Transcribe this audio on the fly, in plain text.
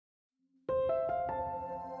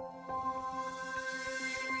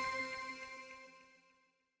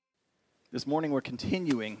This morning we're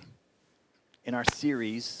continuing in our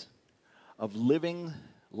series of living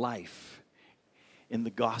life in the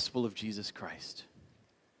gospel of Jesus Christ.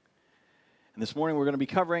 And this morning we're going to be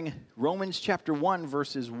covering Romans chapter 3,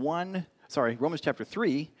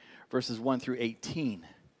 verses 1 through 18.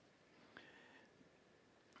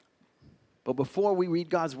 But before we read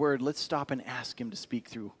God's word, let's stop and ask him to speak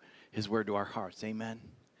through his word to our hearts. Amen.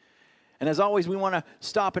 And as always, we want to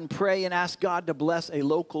stop and pray and ask God to bless a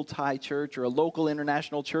local Thai church or a local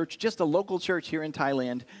international church, just a local church here in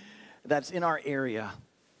Thailand that's in our area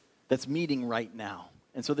that's meeting right now.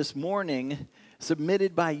 And so this morning,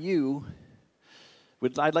 submitted by you,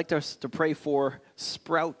 I'd like us to pray for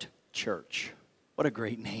Sprout Church. What a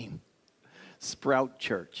great name. Sprout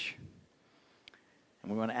Church.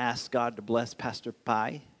 And we want to ask God to bless Pastor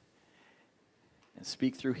Pai and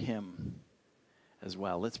speak through him as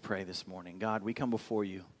well. Let's pray this morning. God, we come before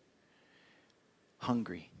you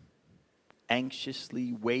hungry,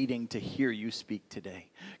 anxiously waiting to hear you speak today.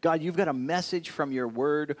 God, you've got a message from your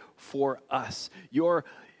word for us. Your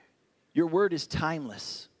word is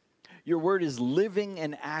timeless. Your word is living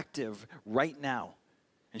and active right now,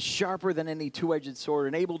 and sharper than any two-edged sword,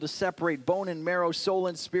 and able to separate bone and marrow, soul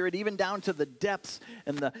and spirit, even down to the depths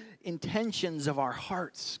and the intentions of our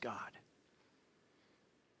hearts, God.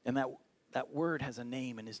 And that word has a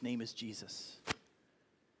name, and his name is Jesus.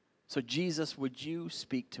 So Jesus, would you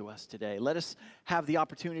speak to us today? Let us have the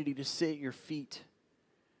opportunity to sit at your feet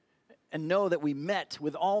and know that we met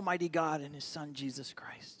with Almighty God and his Son, Jesus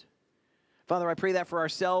Christ. Father, I pray that for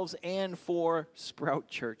ourselves and for Sprout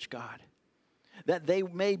Church, God, that they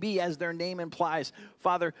may be, as their name implies,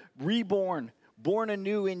 Father, reborn, born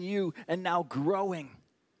anew in you, and now growing,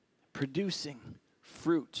 producing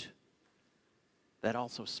fruit that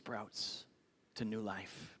also sprouts to new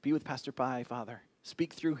life. Be with Pastor Pai, Father.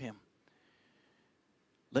 Speak through him.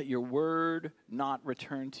 Let your word not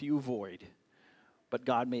return to you void, but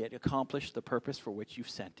God, may it accomplish the purpose for which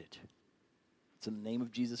you've sent it. It's in the name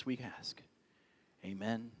of Jesus we ask.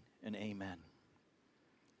 Amen and amen.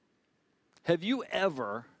 Have you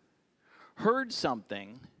ever heard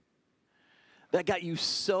something that got you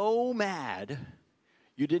so mad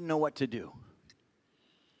you didn't know what to do?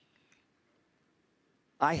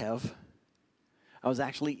 I have. I was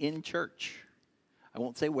actually in church. I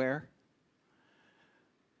won't say where.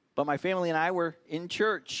 But my family and I were in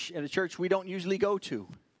church, at a church we don't usually go to.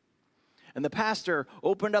 And the pastor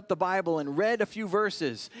opened up the Bible and read a few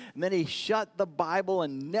verses. And then he shut the Bible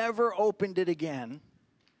and never opened it again.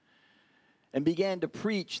 And began to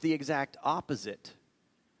preach the exact opposite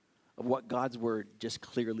of what God's word just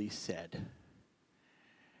clearly said.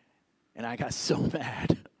 And I got so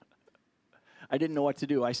mad. I didn't know what to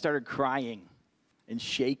do. I started crying and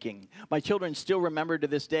shaking. My children still remember to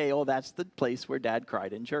this day, oh, that's the place where Dad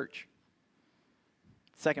cried in church.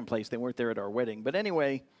 Second place, they weren't there at our wedding. But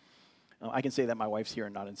anyway, I can say that my wife's here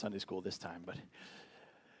and not in Sunday school this time. But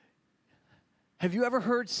have you ever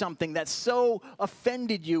heard something that so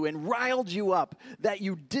offended you and riled you up that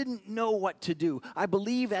you didn't know what to do? I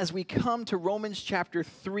believe as we come to Romans chapter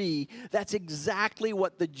 3, that's exactly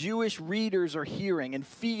what the Jewish readers are hearing and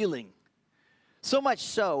feeling. So much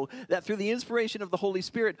so that through the inspiration of the Holy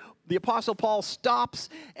Spirit, the Apostle Paul stops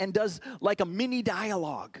and does like a mini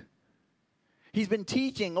dialogue. He's been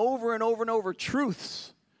teaching over and over and over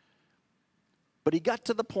truths. But he got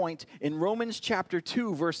to the point in Romans chapter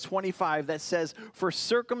 2, verse 25 that says, "For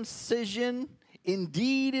circumcision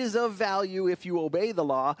indeed is of value if you obey the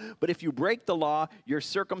law, but if you break the law, your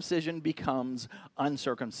circumcision becomes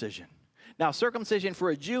uncircumcision." Now, circumcision for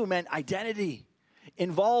a Jew meant identity,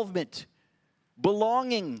 involvement,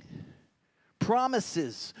 belonging,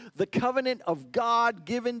 promises, the covenant of God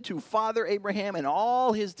given to Father Abraham and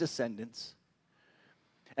all his descendants.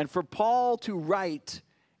 And for Paul to write,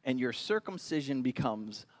 "And your circumcision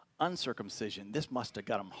becomes uncircumcision," this must have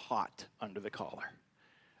got him hot under the collar.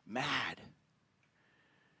 Mad.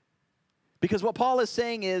 Because what Paul is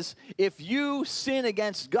saying is, if you sin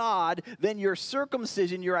against God, then your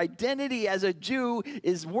circumcision, your identity as a Jew,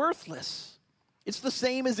 is worthless. It's the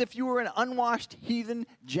same as if you were an unwashed heathen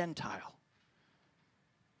Gentile.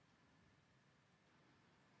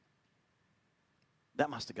 That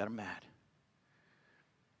must have got him mad.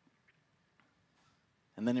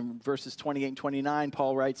 And then in verses 28 and 29,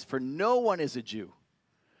 Paul writes, "For no one is a Jew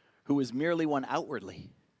who is merely one outwardly,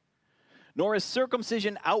 nor is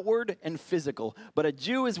circumcision outward and physical, but a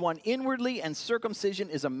Jew is one inwardly, and circumcision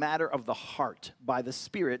is a matter of the heart, by the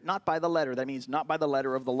Spirit, not by the letter." That means not by the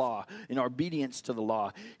letter of the law, in obedience to the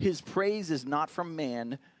law. "His praise is not from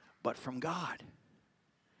man, but from God."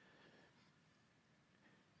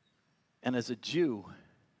 And as a Jew,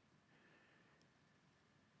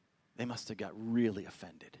 they must have got really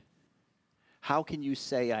offended. How can you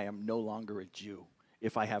say I am no longer a Jew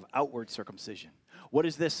if I have outward circumcision? What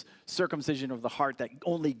is this circumcision of the heart that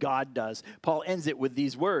only God does? Paul ends it with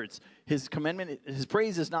these words. His commandment, his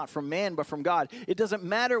praise is not from man, but from God. It doesn't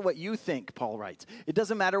matter what you think, Paul writes. It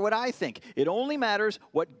doesn't matter what I think. It only matters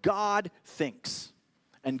what God thinks.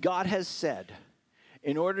 And God has said,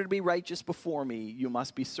 in order to be righteous before me, you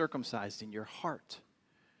must be circumcised in your heart,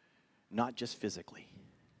 not just physically.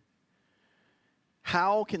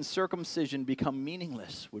 How can circumcision become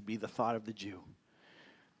meaningless would be the thought of the Jew.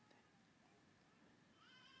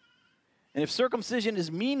 And if circumcision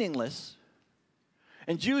is meaningless,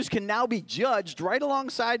 and Jews can now be judged right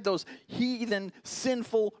alongside those heathen,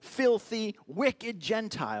 sinful, filthy, wicked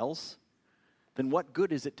Gentiles, then what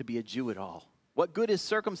good is it to be a Jew at all? What good is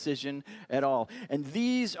circumcision at all? And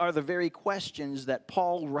these are the very questions that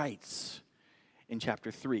Paul writes in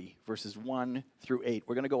chapter 3, verses 1 through 8.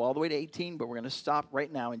 We're going to go all the way to 18, but we're going to stop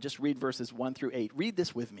right now and just read verses 1 through 8. Read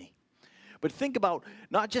this with me. But think about,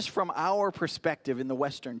 not just from our perspective in the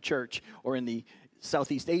Western church or in the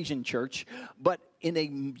Southeast Asian church, but in a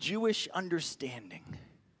Jewish understanding,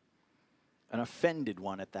 an offended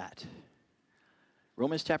one at that.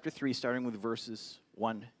 Romans chapter 3, starting with verses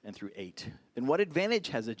 1 and through 8. Then what advantage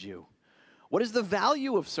has a Jew? What is the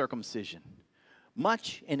value of circumcision?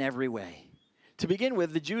 Much in every way. To begin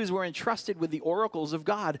with, the Jews were entrusted with the oracles of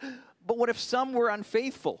God. But what if some were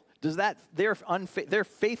unfaithful? Does that their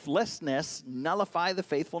faithlessness nullify the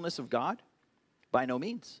faithfulness of God? By no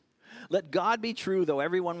means. Let God be true, though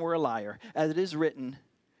everyone were a liar, as it is written,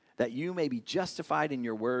 that you may be justified in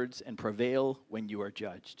your words and prevail when you are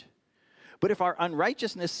judged. But if our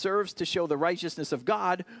unrighteousness serves to show the righteousness of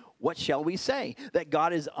God, what shall we say? That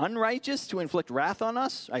God is unrighteous to inflict wrath on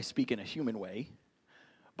us? I speak in a human way.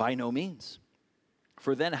 By no means.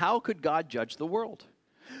 For then how could God judge the world?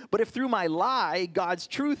 But if through my lie God's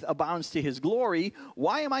truth abounds to his glory,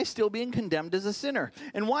 why am I still being condemned as a sinner?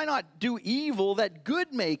 And why not do evil that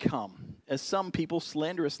good may come? As some people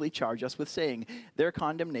slanderously charge us with saying, their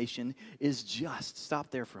condemnation is just. Stop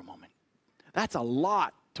there for a moment. That's a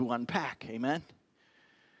lot to unpack, amen?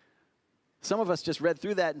 Some of us just read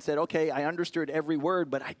through that and said, okay, I understood every word,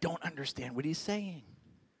 but I don't understand what he's saying.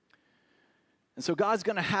 And so God's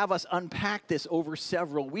going to have us unpack this over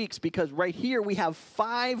several weeks, because right here we have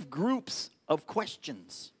 5 groups of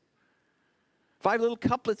questions. 5 little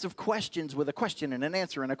couplets of questions with a question and an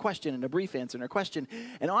answer and a question and a brief answer and a question.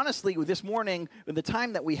 And honestly, this morning, with the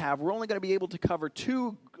time that we have, we're only going to be able to cover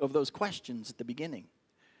 2 of those questions at the beginning.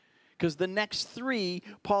 Because the next 3,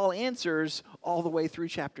 Paul answers all the way through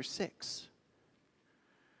chapter 6.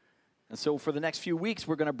 And so for the next few weeks,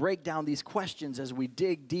 we're going to break down these questions as we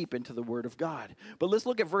dig deep into the Word of God. But let's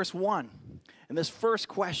look at verse 1 and this first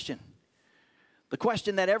question. The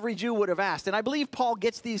question that every Jew would have asked. And I believe Paul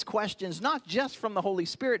gets these questions not just from the Holy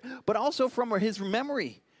Spirit, but also from his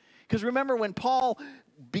memory. Because remember, when Paul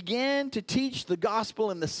began to teach the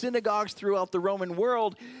gospel in the synagogues throughout the Roman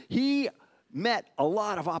world, he met a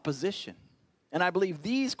lot of opposition. And I believe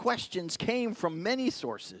these questions came from many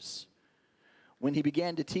sources when he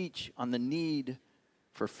began to teach on the need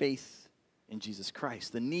for faith in Jesus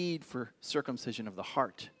Christ, the need for circumcision of the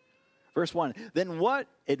heart. Verse 1, then what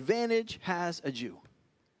advantage has a Jew?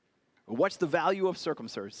 What's the value of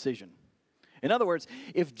circumcision? In other words,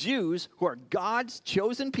 if Jews, who are God's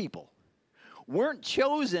chosen people, weren't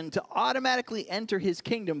chosen to automatically enter his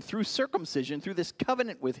kingdom through circumcision, through this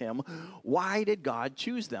covenant with him, why did God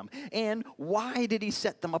choose them? And why did he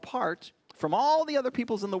set them apart from all the other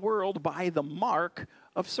peoples in the world by the mark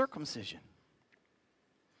of circumcision?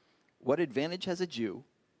 What advantage has a Jew,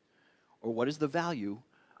 or what is the value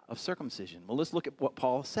of circumcision? Well, let's look at what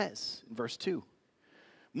Paul says in verse 2.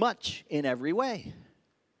 Much in every way.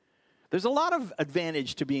 There's a lot of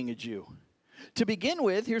advantage to being a Jew. To begin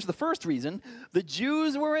with, here's the first reason. The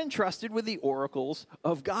Jews were entrusted with the oracles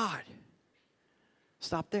of God.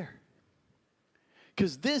 Stop there.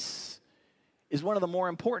 Because this is one of the more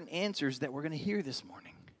important answers that we're going to hear this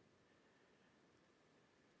morning.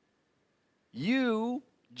 You,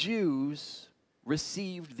 Jews,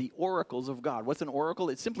 received the oracles of God. What's an oracle?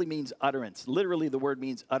 It simply means utterance. Literally, the word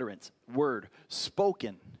means utterance. Word.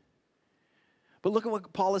 Spoken. But look at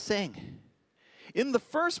what Paul is saying. In the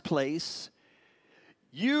first place,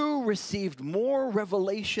 you received more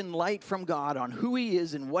revelation light from God on who he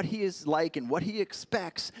is and what he is like and what he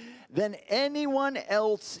expects than anyone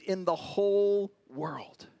else in the whole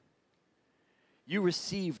world. You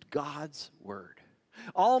received God's word.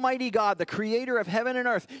 Almighty God, the creator of heaven and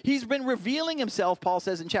earth. He's been revealing himself, Paul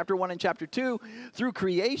says in chapter 1 and chapter 2, through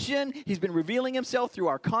creation. He's been revealing himself through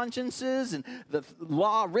our consciences and the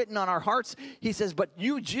law written on our hearts. He says, but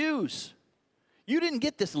you Jews, you didn't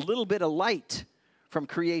get this little bit of light from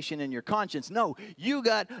creation in your conscience. No, you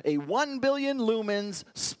got a 1 billion lumens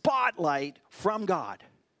spotlight from God,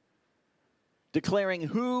 declaring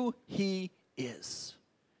who he is.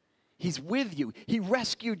 He's with you. He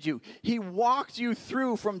rescued you. He walked you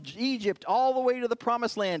through from Egypt all the way to the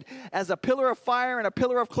promised land as a pillar of fire and a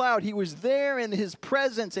pillar of cloud. He was there in his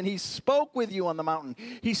presence, and he spoke with you on the mountain.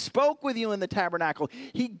 He spoke with you in the tabernacle.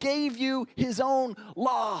 He gave you his own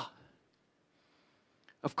law.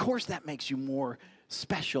 Of course, that makes you more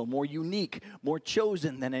special, more unique, more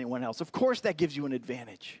chosen than anyone else. Of course, that gives you an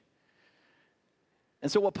advantage.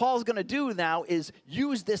 And so what Paul's going to do now is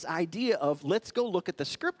use this idea of let's go look at the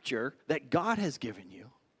scripture that God has given you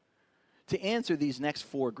to answer these next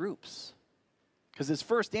 4 groups. Because his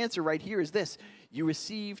first answer right here is this: you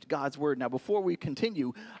received God's word. Now, before we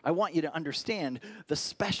continue, I want you to understand the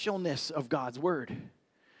specialness of God's word.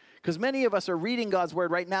 Because many of us are reading God's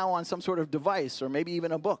word right now on some sort of device or maybe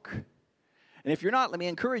even a book. And if you're not, let me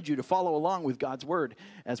encourage you to follow along with God's word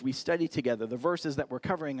as we study together. The verses that we're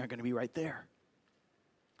covering are going to be right there.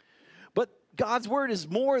 But God's word is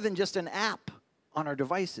more than just an app on our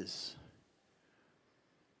devices.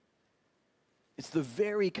 It's the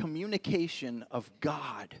very communication of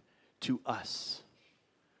God to us.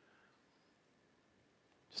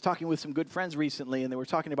 I was talking with some good friends recently, and they were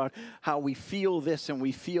talking about how we feel this and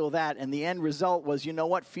we feel that, and the end result was, you know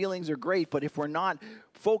what, feelings are great, but if we're not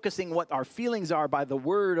focusing what our feelings are by the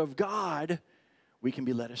word of God, we can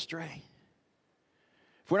be led astray.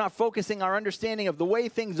 If we're not focusing our understanding of the way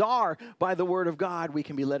things are by the word of God, we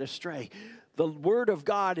can be led astray. The word of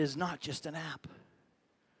God is not just an app.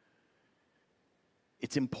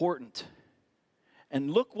 It's important. And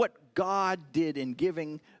look what God did in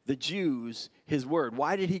giving the Jews his word.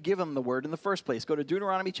 Why did he give them the word in the first place? Go to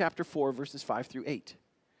Deuteronomy chapter 4, verses 5 through 8.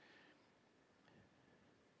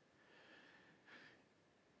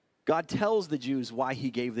 God tells the Jews why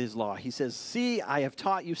he gave his law. He says, see, I have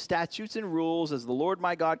taught you statutes and rules as the Lord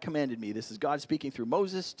my God commanded me. This is God speaking through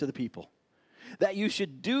Moses to the people. That you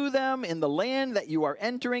should do them in the land that you are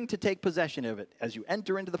entering to take possession of it as you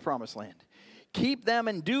enter into the promised land. Keep them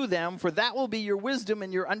and do them, for that will be your wisdom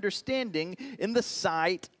and your understanding in the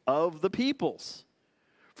sight of the peoples.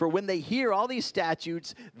 For when they hear all these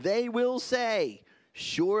statutes, they will say,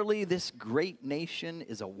 surely this great nation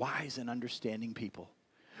is a wise and understanding people.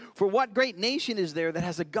 For what great nation is there that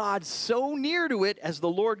has a God so near to it as the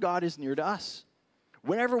Lord God is near to us?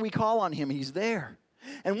 Whenever we call on him, he's there.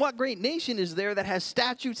 And what great nation is there that has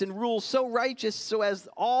statutes and rules so righteous so as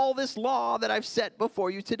all this law that I've set before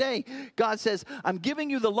you today? God says, I'm giving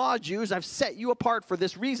you the law, Jews. I've set you apart for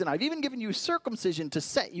this reason. I've even given you circumcision to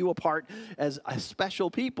set you apart as a special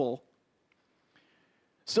people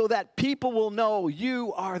so that people will know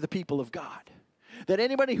you are the people of God. That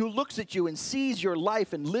anybody who looks at you and sees your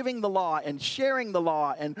life and living the law and sharing the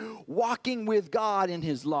law and walking with God in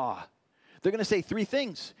his law, they're going to say 3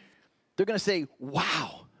 things. They're going to say,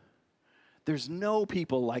 wow, there's no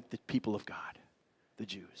people like the people of God, the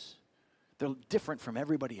Jews. They're different from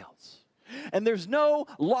everybody else. And there's no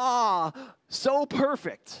law so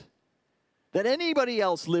perfect that anybody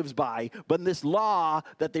else lives by but this law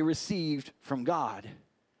that they received from God.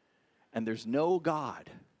 And there's no God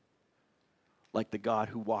like the God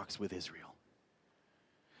who walks with Israel.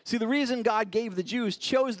 See, the reason God gave the Jews,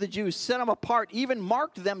 chose the Jews, set them apart, even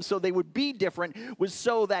marked them so they would be different, was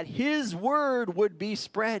so that his word would be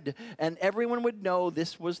spread and everyone would know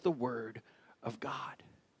this was the word of God.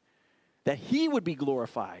 That he would be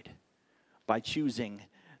glorified by choosing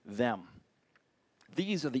them.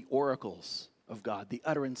 These are the oracles of God, the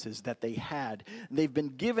utterances that they had. They've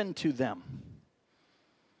been given to them.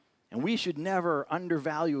 And we should never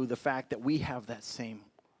undervalue the fact that we have that same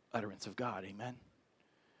utterance of God. Amen.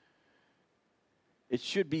 It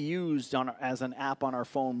should be used as an app on our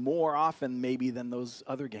phone more often maybe than those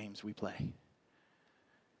other games we play.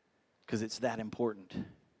 Because it's that important.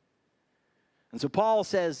 And so Paul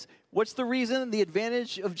says, what's the reason, the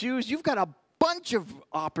advantage of Jews? You've got a bunch of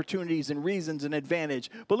opportunities and reasons and advantage.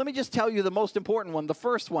 But let me just tell you the most important one, the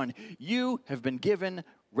first one. You have been given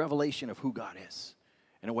revelation of who God is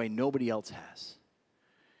in a way nobody else has.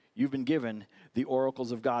 You've been given the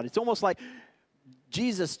oracles of God. It's almost like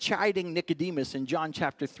Jesus chiding Nicodemus in John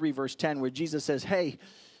chapter 3, verse 10, where Jesus says, hey,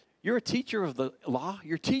 you're a teacher of the law.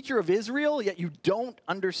 You're a teacher of Israel, yet you don't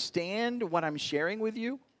understand what I'm sharing with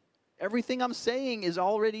you. Everything I'm saying is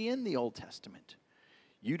already in the Old Testament.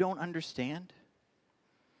 You don't understand?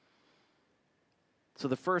 So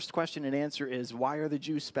the first question and answer is, why are the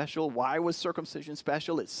Jews special? Why was circumcision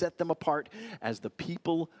special? It set them apart as the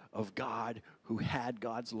people of God who had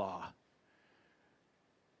God's law.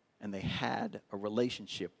 And they had a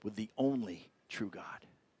relationship with the only true God.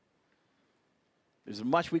 There's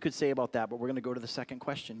much we could say about that, but we're going to go to the second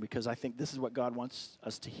question because I think this is what God wants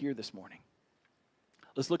us to hear this morning.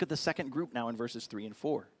 Let's look at the second group now in verses 3 and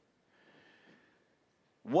 4.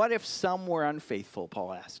 What if some were unfaithful,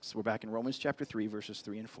 Paul asks. We're back in Romans chapter 3, verses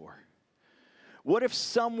 3 and 4. What if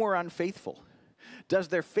some were unfaithful? Does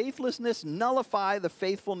their faithlessness nullify the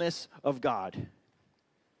faithfulness of God?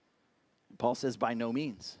 And Paul says, by no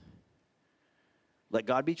means. Let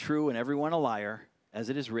God be true and everyone a liar,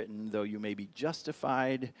 as it is written, though you may be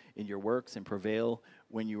justified in your works and prevail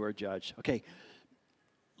when you are judged. Okay,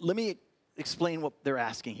 let me explain what they're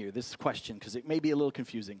asking here, this question, because it may be a little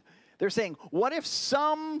confusing. They're saying, what if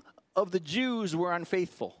some of the Jews were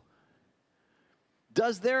unfaithful?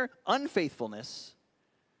 Does their unfaithfulness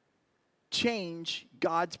change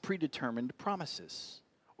God's predetermined promises?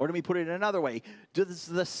 Or let me put it another way. Does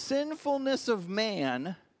the sinfulness of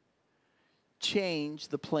man change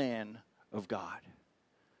the plan of God?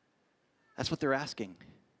 That's what they're asking.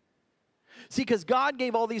 See, because God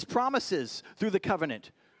gave all these promises through the covenant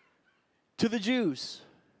to the Jews.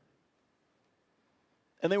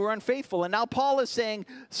 And they were unfaithful. And now Paul is saying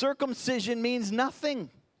circumcision means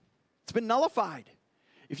nothing. It's been nullified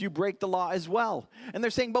if you break the law as well. And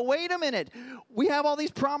they're saying, but wait a minute. We have all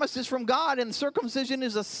these promises from God, and circumcision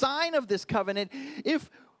is a sign of this covenant.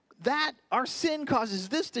 If that, our sin causes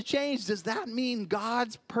this to change, does that mean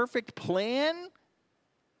God's perfect plan,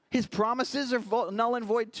 his promises are null and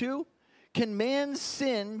void too? Can man's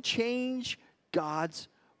sin change God's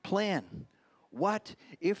plan? What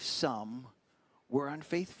if some were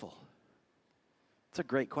unfaithful? It's a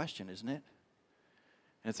great question, isn't it?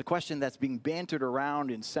 And it's a question that's being bantered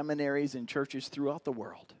around in seminaries and churches throughout the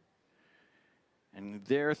world. And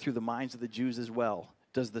there through the minds of the Jews as well.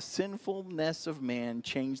 Does the sinfulness of man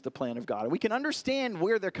change the plan of God? And we can understand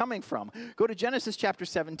where they're coming from. Go to Genesis chapter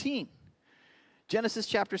 17. Genesis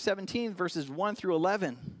chapter 17, verses 1 through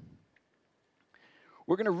 11.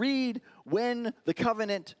 We're going to read when the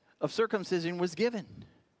covenant of circumcision was given.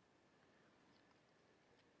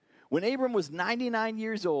 When Abram was 99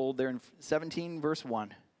 years old, there in 17 verse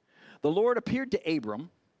 1, the Lord appeared to Abram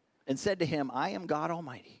and said to him, I am God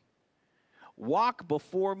Almighty. Walk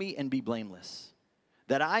before me and be blameless,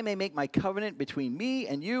 that I may make my covenant between me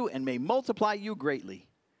and you and may multiply you greatly.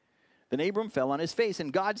 Then Abram fell on his face,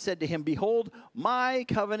 and God said to him, behold, my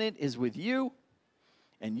covenant is with you,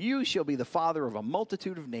 and you shall be the father of a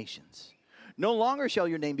multitude of nations. No longer shall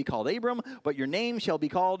your name be called Abram, but your name shall be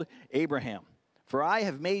called Abraham. For I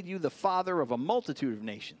have made you the father of a multitude of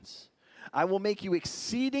nations. I will make you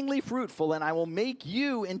exceedingly fruitful, and I will make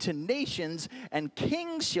you into nations, and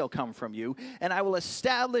kings shall come from you. And I will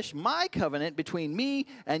establish my covenant between me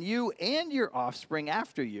and you and your offspring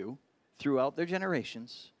after you throughout their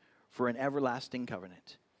generations for an everlasting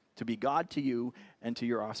covenant, to be God to you and to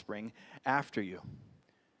your offspring after you.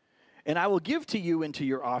 And I will give to you and to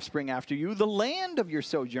your offspring after you the land of your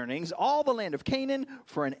sojournings, all the land of Canaan,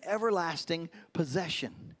 for an everlasting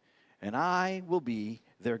possession. And I will be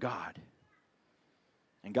their God.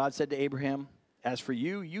 And God said to Abraham, as for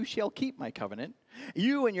you, you shall keep my covenant,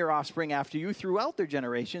 you and your offspring after you throughout their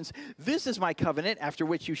generations. This is my covenant after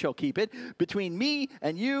which you shall keep it, between me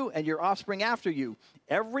and you and your offspring after you.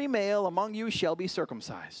 Every male among you shall be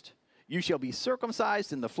circumcised. You shall be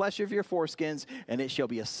circumcised in the flesh of your foreskins, and it shall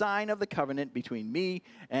be a sign of the covenant between me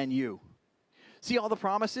and you. See all the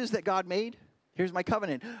promises that God made? Here's my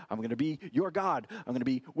covenant. I'm going to be your God. I'm going to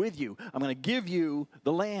be with you. I'm going to give you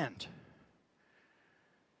the land.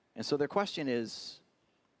 And so their question is,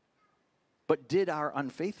 but did our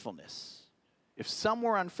unfaithfulness, if some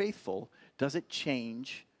were unfaithful, does it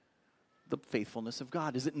change the faithfulness of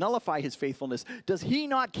God? Does it nullify his faithfulness? Does he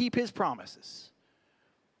not keep his promises?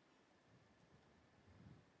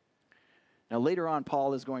 Now, later on,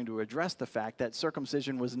 Paul is going to address the fact that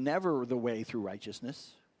circumcision was never the way through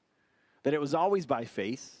righteousness, that it was always by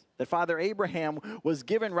faith, that Father Abraham was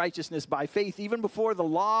given righteousness by faith even before the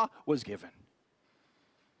law was given.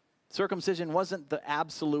 Circumcision wasn't the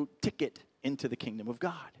absolute ticket into the kingdom of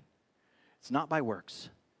God. It's not by works.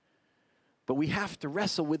 But we have to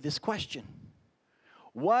wrestle with this question.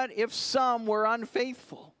 What if some were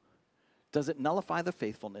unfaithful? Does it nullify the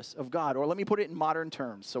faithfulness of God? Or let me put it in modern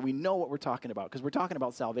terms so we know what we're talking about, because we're talking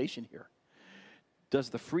about salvation here. Does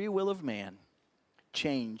the free will of man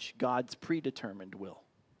change God's predetermined will?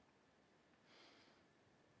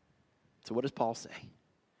 So what does Paul say?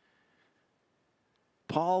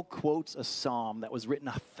 Paul quotes a psalm that was written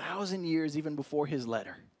 1,000 years even before his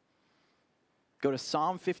letter. Go to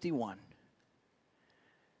Psalm 51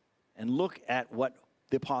 and look at what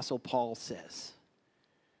the Apostle Paul says.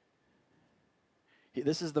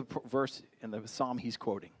 This is the verse in the psalm he's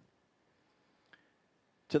quoting.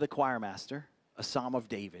 To the choir master, a psalm of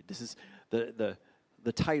David. This is the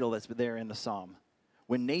title that's there in the psalm.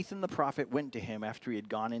 When Nathan the prophet went to him after he had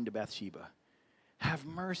gone into Bathsheba, have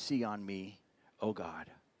mercy on me, O God.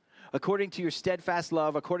 According to your steadfast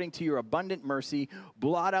love, according to your abundant mercy,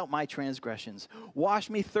 blot out my transgressions. Wash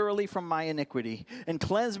me thoroughly from my iniquity and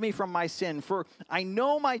cleanse me from my sin. For I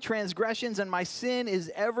know my transgressions and my sin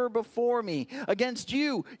is ever before me. Against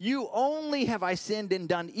you, you only have I sinned and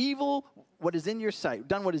done evil, what is in your sight,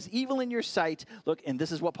 done what is evil in your sight. Look, and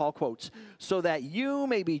this is what Paul quotes. So that you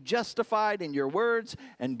may be justified in your words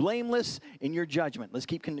and blameless in your judgment. Let's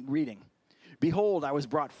keep reading. Behold, I was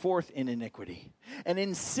brought forth in iniquity, and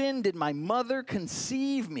in sin did my mother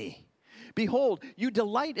conceive me. Behold, you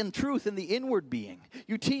delight in truth in the inward being.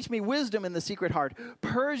 You teach me wisdom in the secret heart.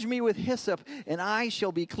 Purge me with hyssop, and I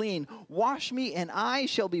shall be clean. Wash me, and I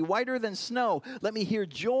shall be whiter than snow. Let me hear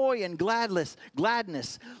joy and gladness.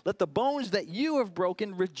 Let the bones that you have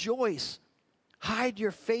broken rejoice. Hide your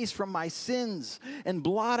face from my sins and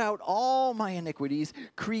blot out all my iniquities.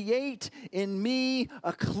 Create in me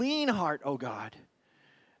a clean heart, O God,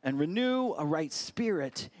 and renew a right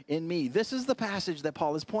spirit in me. This is the passage that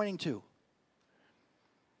Paul is pointing to.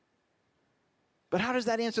 But how does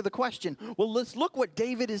that answer the question? Well, let's look what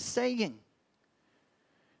David is saying.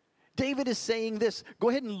 David is saying this. Go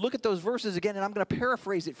ahead and look at those verses again, and I'm going to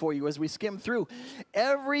paraphrase it for you as we skim through.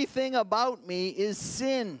 Everything about me is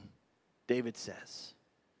sin, David says.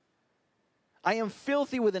 I am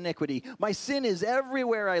filthy with iniquity. My sin is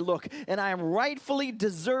everywhere I look, and I am rightfully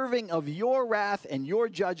deserving of your wrath and your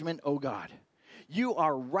judgment, O God. You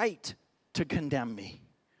are right to condemn me.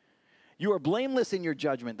 You are blameless in your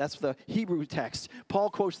judgment. That's the Hebrew text.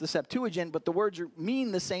 Paul quotes the Septuagint, but the words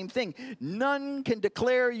mean the same thing. None can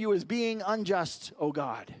declare you as being unjust, O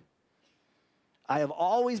God. I have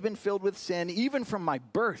always been filled with sin, even from my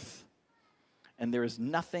birth, and there is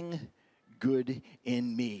nothing good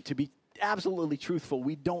in me. To be absolutely truthful,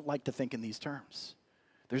 we don't like to think in these terms.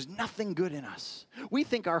 There's nothing good in us. We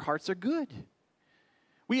think our hearts are good.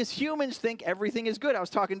 We as humans think everything is good. I was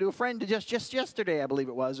talking to a friend just yesterday, I believe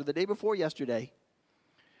it was, or the day before yesterday.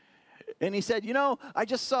 And he said, you know, I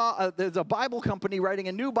just saw there's a Bible company writing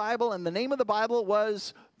a new Bible, and the name of the Bible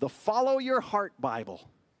was the Follow Your Heart Bible.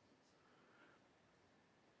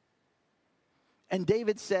 And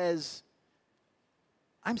David says,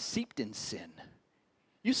 I'm seeped in sin.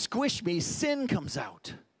 You squish me, sin comes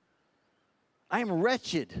out. I am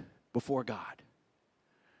wretched before God.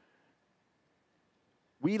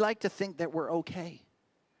 We like to think that we're okay.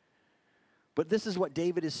 But this is what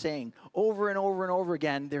David is saying over and over and over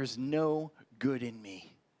again. There's no good in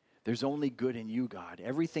me. There's only good in you, God.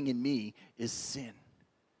 Everything in me is sin.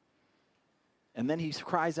 And then he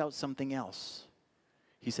cries out something else.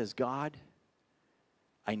 He says, God,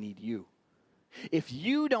 I need you. If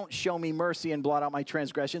you don't show me mercy and blot out my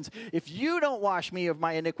transgressions, if you don't wash me of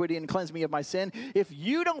my iniquity and cleanse me of my sin, if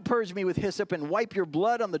you don't purge me with hyssop and wipe your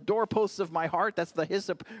blood on the doorposts of my heart, that's the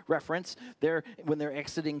hyssop reference there when they're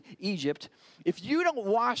exiting Egypt. If you don't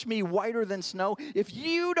wash me whiter than snow, if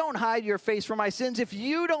you don't hide your face from my sins, if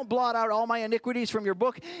you don't blot out all my iniquities from your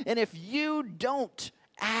book, and if you don't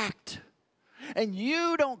act and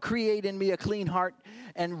you don't create in me a clean heart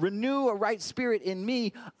and renew a right spirit in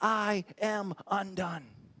me, I am undone.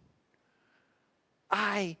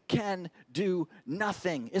 I can do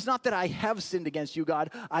nothing. It's not that I have sinned against you,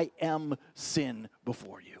 God. I am sin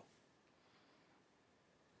before you.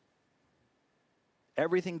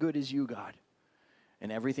 Everything good is you, God,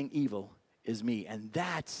 and everything evil is me. And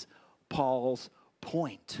that's Paul's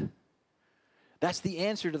point. That's the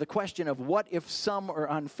answer to the question of what if some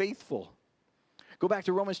are unfaithful. Go back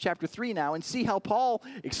to Romans chapter 3 now and see how Paul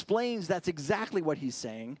explains that's exactly what he's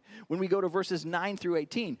saying when we go to verses 9 through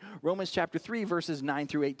 18. Romans chapter 3, verses 9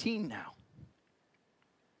 through 18 now.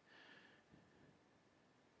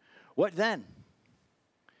 What then?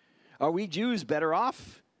 Are we Jews better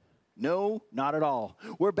off? No, not at all.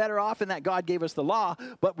 We're better off in that God gave us the law,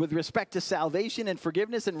 but with respect to salvation and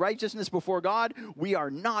forgiveness and righteousness before God, we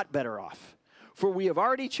are not better off. For we have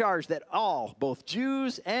already charged that all, both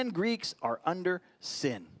Jews and Greeks, are under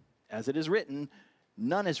sin. As it is written,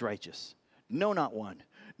 none is righteous, no, not one.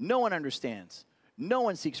 No one understands. No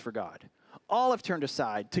one seeks for God. All have turned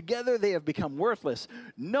aside. Together they have become worthless.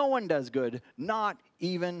 No one does good, not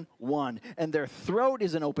even one. And their throat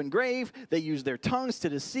is an open grave. They use their tongues to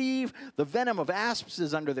deceive. The venom of asps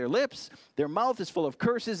is under their lips. Their mouth is full of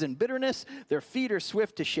curses and bitterness. Their feet are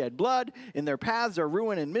swift to shed blood. In their paths are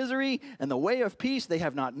ruin and misery. And the way of peace they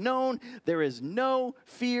have not known. There is no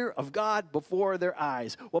fear of God before their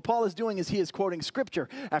eyes. What Paul is doing is he is quoting scripture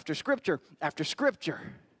after scripture after scripture.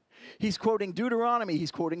 He's quoting Deuteronomy,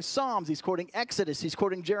 he's quoting Psalms, he's quoting Exodus, he's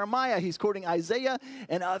quoting Jeremiah, he's quoting Isaiah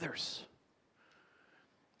and others.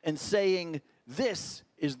 And saying, this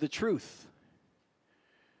is the truth.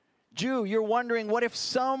 Jew, you're wondering, what if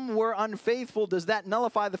some were unfaithful? Does that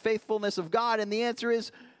nullify the faithfulness of God? And the answer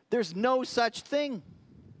is, there's no such thing.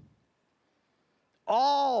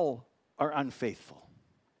 All are unfaithful.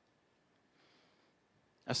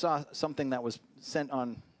 I saw something that was sent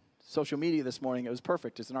on social media this morning. It was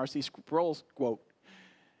perfect. It's an R.C. Sproul's quote.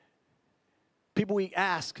 People, we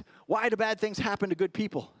ask, why do bad things happen to good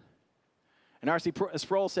people? And R.C.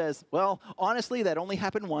 Sproul says, well, honestly, that only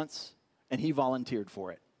happened once, and he volunteered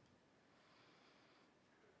for it.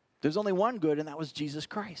 There's only one good, and that was Jesus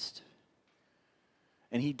Christ.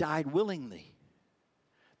 And he died willingly.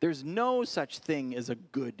 There's no such thing as a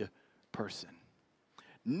good person.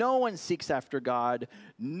 No one seeks after God.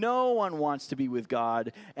 No one wants to be with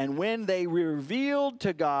God. And when they revealed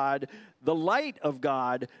to God the light of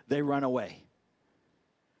God, they run away.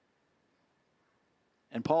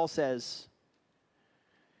 And Paul says,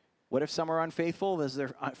 what if some are unfaithful? Does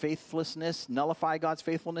their faithlessness nullify God's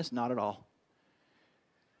faithfulness? Not at all.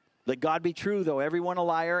 Let God be true, though everyone a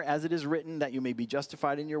liar, as it is written, that you may be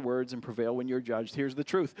justified in your words and prevail when you're judged. Here's the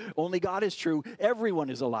truth. Only God is true.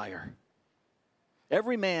 Everyone is a liar.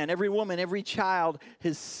 Every man, every woman, every child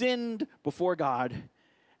has sinned before God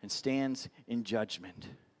and stands in judgment.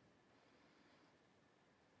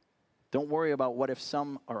 Don't worry about what if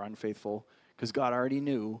some are unfaithful, because God already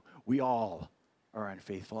knew we all are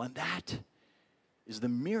unfaithful. And that is the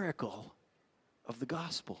miracle of the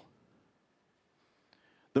gospel.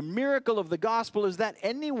 The miracle of the gospel is that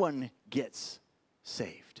anyone gets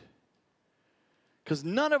saved, because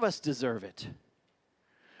none of us deserve it.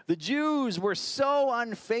 The Jews were so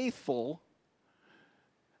unfaithful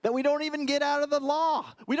that we don't even get out of the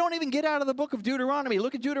law. We don't even get out of the book of Deuteronomy.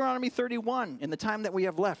 Look at Deuteronomy 31 in the time that we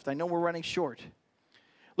have left. I know we're running short.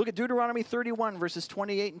 Look at Deuteronomy 31, verses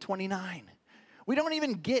 28 and 29. We don't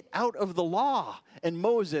even get out of the law. And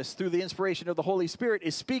Moses, through the inspiration of the Holy Spirit,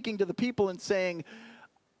 is speaking to the people and saying,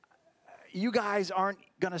 you guys aren't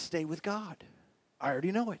going to stay with God. I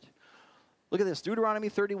already know it. Look at this, Deuteronomy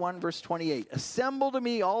 31, verse 28. Assemble to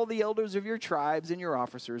me all the elders of your tribes and your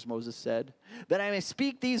officers, Moses said, that I may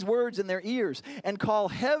speak these words in their ears and call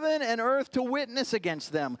heaven and earth to witness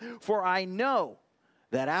against them. For I know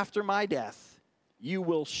that after my death, you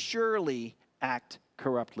will surely act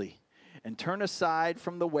corruptly and turn aside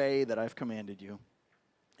from the way that I've commanded you.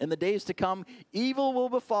 In the days to come, evil will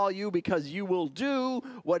befall you because you will do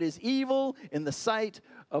what is evil in the sight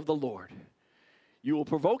of the Lord. You will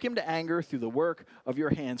provoke him to anger through the work of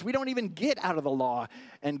your hands. We don't even get out of the law,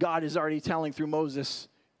 and God is already telling through Moses,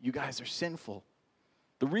 you guys are sinful.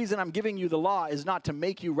 The reason I'm giving you the law is not to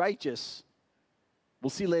make you righteous.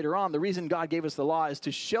 We'll see later on, the reason God gave us the law is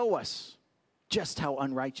to show us just how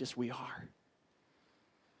unrighteous we are.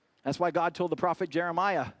 That's why God told the prophet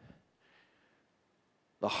Jeremiah,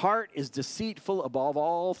 the heart is deceitful above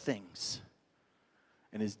all things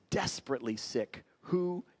and is desperately sick.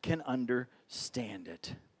 Who can understand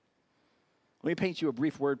it? Let me paint you a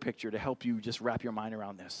brief word picture to help you just wrap your mind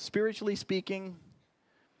around this. Spiritually speaking,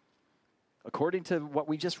 according to what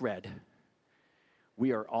we just read,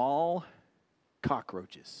 we are all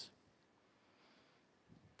cockroaches.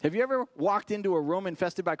 Have you ever walked into a room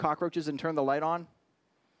infested by cockroaches and turned the light on?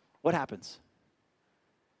 What happens?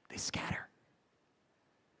 They scatter.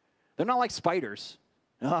 They're not like spiders.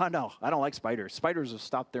 Oh, no, I don't like spiders. Spiders will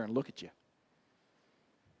stop there and look at you.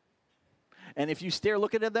 And if you stare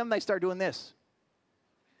looking at them, they start doing this.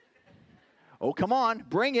 Oh, come on,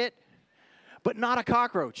 bring it. But not a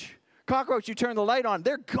cockroach. Cockroach, you turn the light on,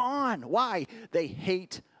 they're gone. Why? They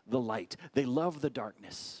hate the light. They love the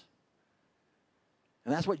darkness.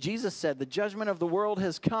 And that's what Jesus said. The judgment of the world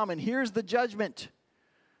has come, and here's the judgment.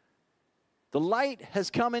 The light has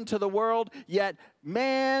come into the world, yet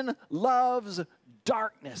man loves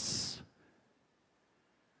darkness.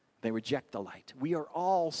 They reject the light. We are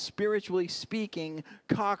all, spiritually speaking,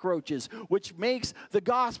 cockroaches, which makes the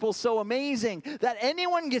gospel so amazing that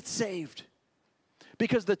anyone gets saved.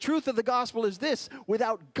 Because the truth of the gospel is this: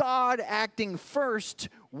 without God acting first,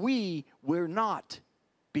 we will not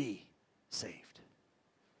be saved.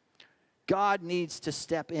 God needs to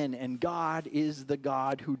step in, and God is the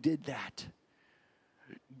God who did that.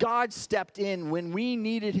 God stepped in when we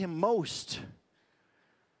needed him most.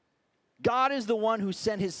 God is the one who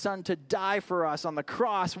sent his son to die for us on the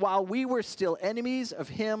cross while we were still enemies of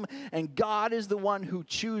him, and God is the one who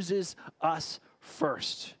chooses us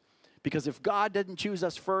first. Because if God didn't choose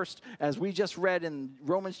us first, as we just read in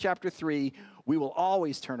Romans chapter 3, we will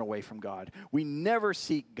always turn away from God. We never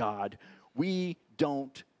seek God. We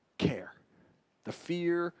don't care. The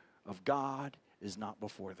fear of God is not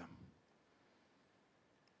before them.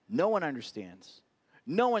 No one understands.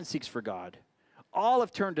 No one seeks for God. All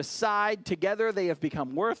have turned aside. Together they have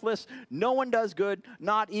become worthless. No one does good,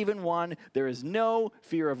 not even one. There is no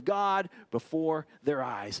fear of God before their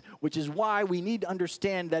eyes, which is why we need to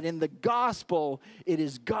understand that in the gospel, it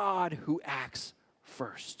is God who acts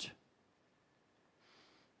first.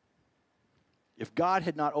 If God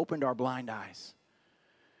had not opened our blind eyes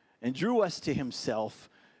and drew us to himself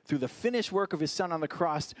through the finished work of his son on the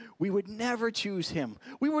cross, we would never choose him.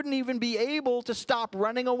 We wouldn't even be able to stop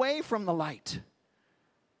running away from the light,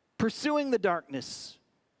 pursuing the darkness,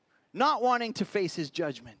 not wanting to face his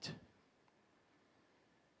judgment.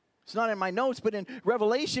 It's not in my notes, but in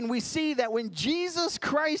Revelation, we see that when Jesus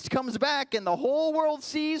Christ comes back and the whole world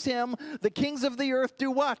sees him, the kings of the earth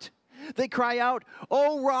do what? They cry out,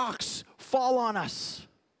 "Oh, rocks, fall on us."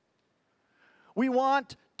 We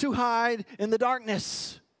want to hide in the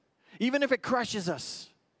darkness, even if it crushes us.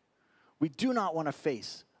 We do not want to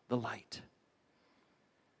face the light.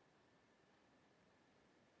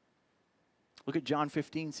 Look at John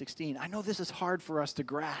 15:16. I know this is hard for us to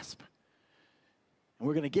grasp. And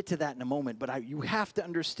we're going to get to that in a moment. But you have to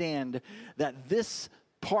understand that this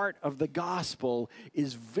part of the gospel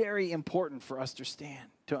is very important for us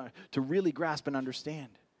to really grasp and understand.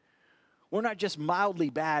 We're not just mildly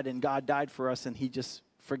bad and God died for us and he just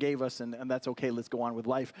forgave us and that's okay, let's go on with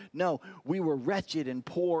life. No, we were wretched and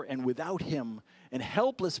poor and without him and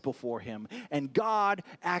helpless before him. And God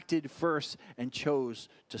acted first and chose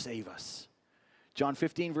to save us. John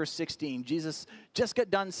 15, verse 16, Jesus just got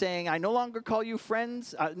done saying, I no longer call you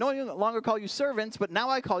friends, no longer call you servants, but now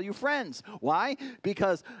I call you friends. Why?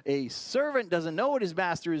 Because a servant doesn't know what his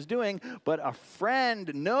master is doing, but a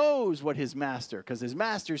friend knows what his master, because his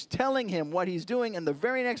master's telling him what he's doing. And the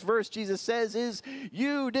very next verse Jesus says is,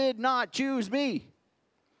 you did not choose me,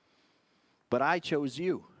 but I chose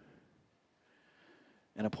you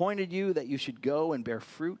and appointed you that you should go and bear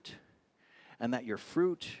fruit, and that your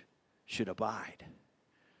fruit should abide,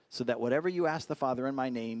 so that whatever you ask the Father in my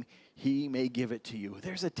name, he may give it to you.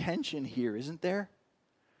 There's a tension here, isn't there?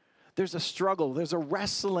 There's a struggle. There's a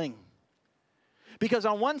wrestling. Because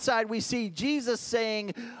on one side, we see Jesus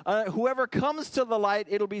saying, whoever comes to the light,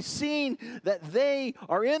 it'll be seen that they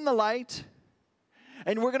are in the light,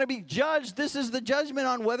 and we're going to be judged. This is the judgment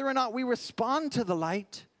on whether or not we respond to the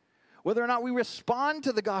light, whether or not we respond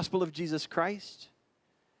to the gospel of Jesus Christ.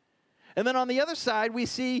 And then on the other side, we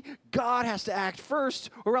see God has to act first,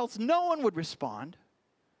 or else no one would respond.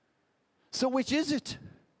 So which is it?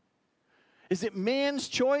 Is it man's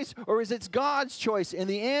choice, or is it God's choice? And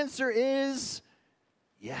the answer is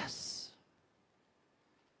yes.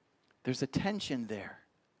 There's a tension there.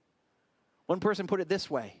 One person put it this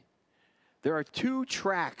way. There are two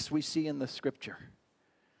tracks we see in the scripture.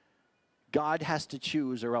 God has to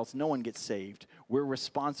choose, or else no one gets saved. We're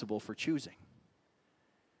responsible for choosing.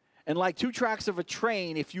 And like two tracks of a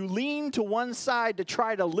train, if you lean to one side to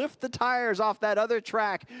try to lift the tires off that other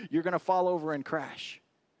track, you're going to fall over and crash.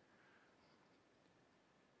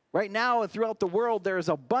 Right now, throughout the world, there's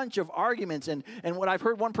a bunch of arguments. And what I've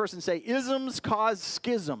heard one person say, isms cause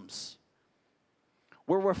schisms,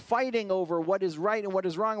 where we're fighting over what is right and what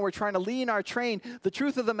is wrong, and we're trying to lean our train. The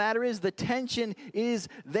truth of the matter is the tension is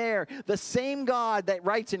there. The same God that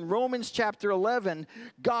writes in Romans chapter 11,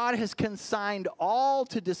 God has consigned all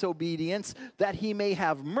to disobedience that he may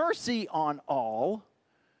have mercy on all.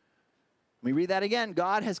 Let me read that again.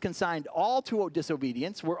 God has consigned all to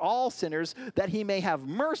disobedience. We're all sinners, that he may have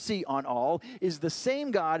mercy on all, is the same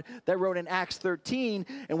God that wrote in Acts 13.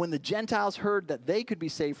 And when the Gentiles heard that they could be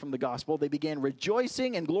saved from the gospel, they began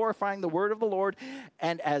rejoicing and glorifying the word of the Lord.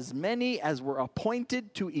 And as many as were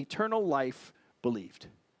appointed to eternal life believed.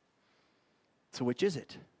 So which is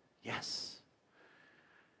it? Yes.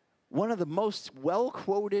 One of the most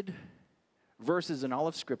well-quoted verses in all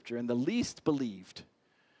of Scripture, and the least believed.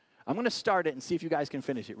 I'm going to start it and see if you guys can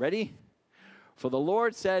finish it. Ready? For the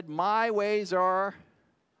Lord said, my ways are,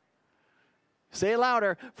 say it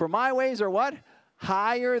louder, for my ways are what?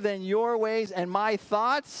 Higher than your ways, and my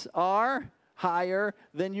thoughts are higher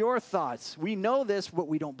than your thoughts. We know this, but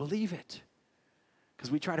we don't believe it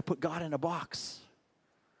because we try to put God in a box.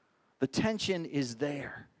 The tension is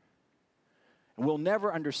there. And we'll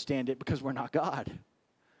never understand it because we're not God.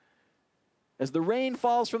 As the rain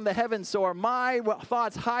falls from the heavens, so are my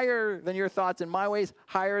thoughts higher than your thoughts, and my ways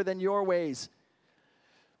higher than your ways.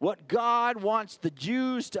 What God wants the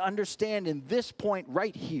Jews to understand in this point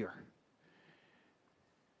right here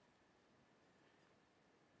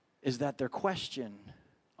is that their question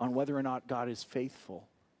on whether or not God is faithful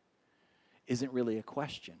isn't really a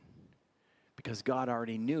question, because God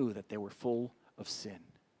already knew that they were full of sin.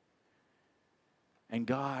 And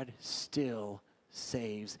God still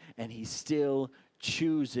saves, and he still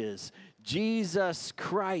chooses. Jesus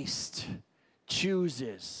Christ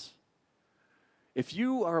chooses. If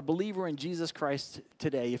you are a believer in Jesus Christ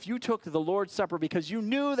today, if you took the Lord's Supper because you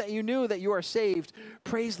knew that you are saved,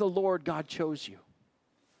 praise the Lord, God chose you.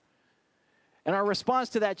 And our response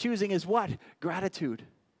to that choosing is what? Gratitude.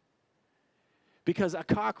 Because a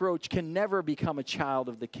cockroach can never become a child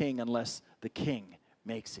of the king unless the king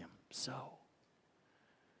makes him so.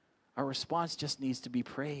 Our response just needs to be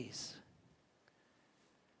praise.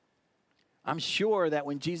 I'm sure that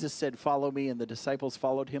when Jesus said, "Follow me," and the disciples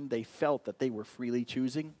followed him, they felt that they were freely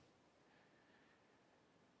choosing.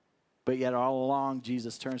 But yet all along,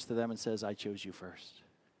 Jesus turns to them and says, "I chose you first."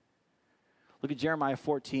 Look at Jeremiah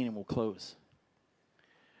 14 and we'll close.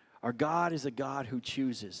 Our God is a God who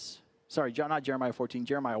chooses. Sorry, not Jeremiah 14,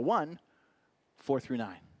 Jeremiah 1, 4 through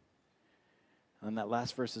 9. And that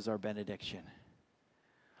last verse is our benediction.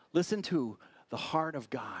 Listen to the heart of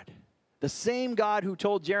God. The same God who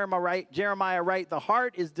told Jeremiah, right, the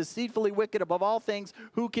heart is deceitfully wicked above all things.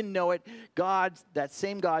 Who can know it? That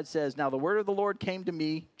same God says, "Now the word of the Lord came to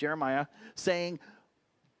me," Jeremiah, saying,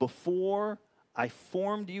 "Before I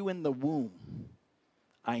formed you in the womb,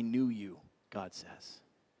 I knew you," God says.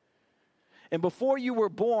 "And before you were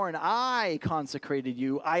born, I consecrated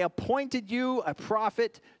you. I appointed you a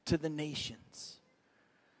prophet to the nations."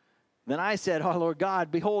 Then I said, "Oh, Lord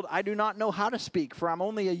God, behold, I do not know how to speak, for I'm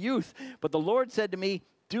only a youth." But the Lord said to me,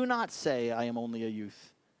 "Do not say I am only a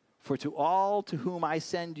youth, for to all to whom I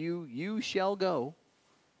send you, you shall go.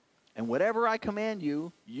 And whatever I command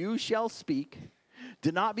you, you shall speak.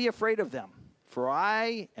 Do not be afraid of them, for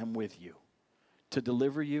I am with you to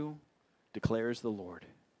deliver you, declares the Lord."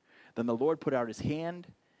 Then the Lord put out his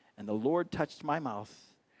hand, and the Lord touched my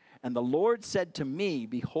mouth. And the Lord said to me,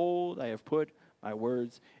 "Behold, I have put my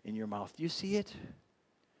words in your mouth." Do you see it?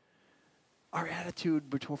 Our attitude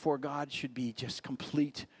before God should be just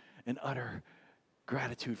complete and utter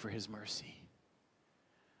gratitude for his mercy.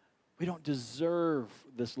 We don't deserve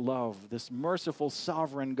this love, this merciful,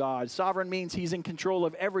 sovereign God. Sovereign means he's in control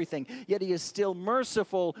of everything, yet he is still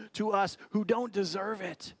merciful to us who don't deserve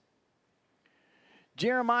it.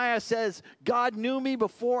 Jeremiah says, "God knew me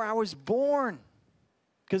before I was born,"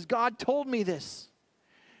 because God told me this.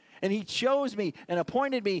 And he chose me and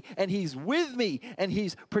appointed me, and he's with me, and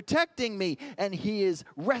he's protecting me, and he is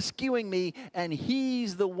rescuing me, and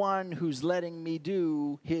he's the one who's letting me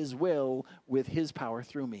do his will with his power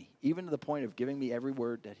through me, even to the point of giving me every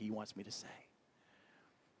word that he wants me to say.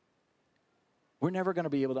 We're never going to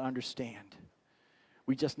be able to understand.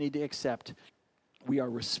 We just need to accept we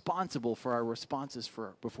are responsible for our responses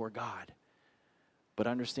before God. But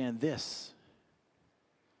understand this,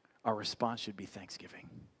 our response should be thanksgiving.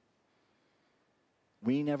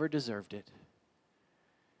 We never deserved it,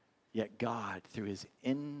 yet God, through his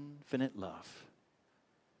infinite love,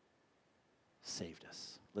 saved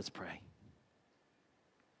us. Let's pray.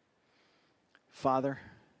 Father,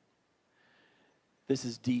 this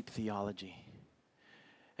is deep theology.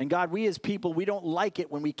 And God, we as people, we don't like it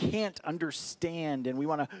when we can't understand and we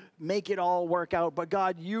want to make it all work out. But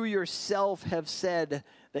God, you yourself have said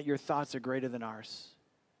that your thoughts are greater than ours.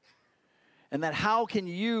 And that how can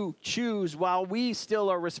you choose while we still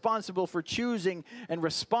are responsible for choosing and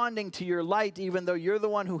responding to your light, even though you're the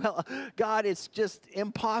one who helped? God, it's just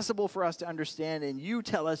impossible for us to understand. And you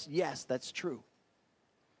tell us, yes, that's true.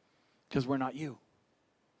 Because we're not you.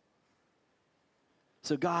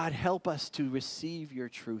 So God, help us to receive your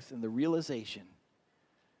truth and the realization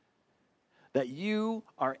that you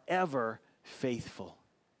are ever faithful.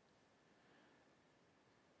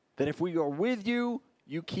 That if we are with you,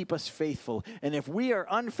 you keep us faithful. And if we are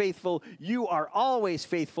unfaithful, you are always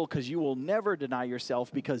faithful, because you will never deny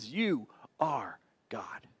yourself, because you are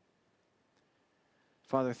God.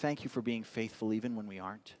 Father, thank you for being faithful even when we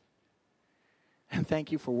aren't. And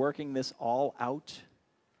thank you for working this all out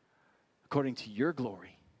according to your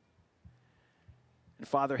glory. And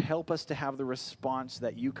Father, help us to have the response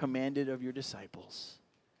that you commanded of your disciples.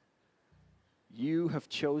 You have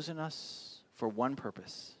chosen us for one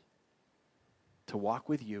purpose: to walk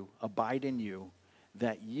with you, abide in you,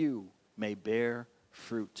 that you may bear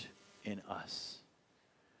fruit in us.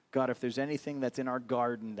 God, if there's anything that's in our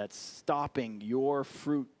garden that's stopping your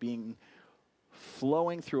fruit being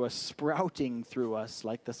flowing through us, sprouting through us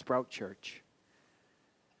like the Sprout Church,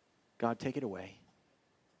 God, take it away.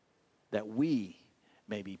 That we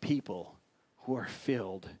may be people who are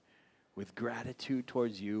filled with gratitude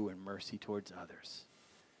towards you and mercy towards others.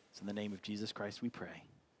 It's in the name of Jesus Christ we pray.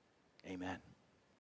 Amen.